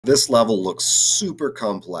This level looks super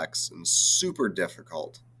complex and super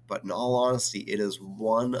difficult, but in all honesty, it is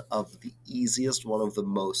one of the easiest, one of the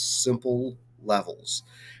most simple levels.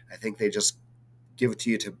 I think they just give it to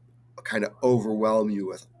you to kind of overwhelm you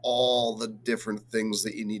with all the different things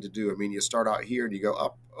that you need to do. I mean, you start out here and you go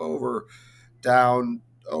up, over, down,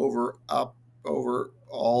 over, up, over,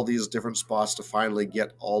 all these different spots to finally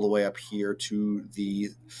get all the way up here to the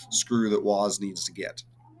screw that Woz needs to get.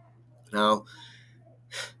 Now,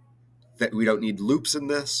 that we don't need loops in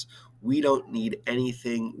this. We don't need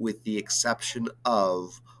anything with the exception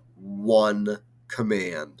of one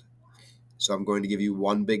command. So I'm going to give you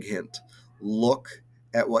one big hint. Look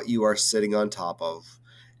at what you are sitting on top of,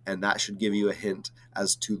 and that should give you a hint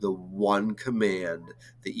as to the one command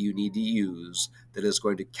that you need to use that is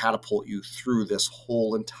going to catapult you through this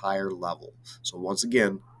whole entire level. So once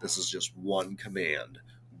again, this is just one command.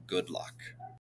 Good luck.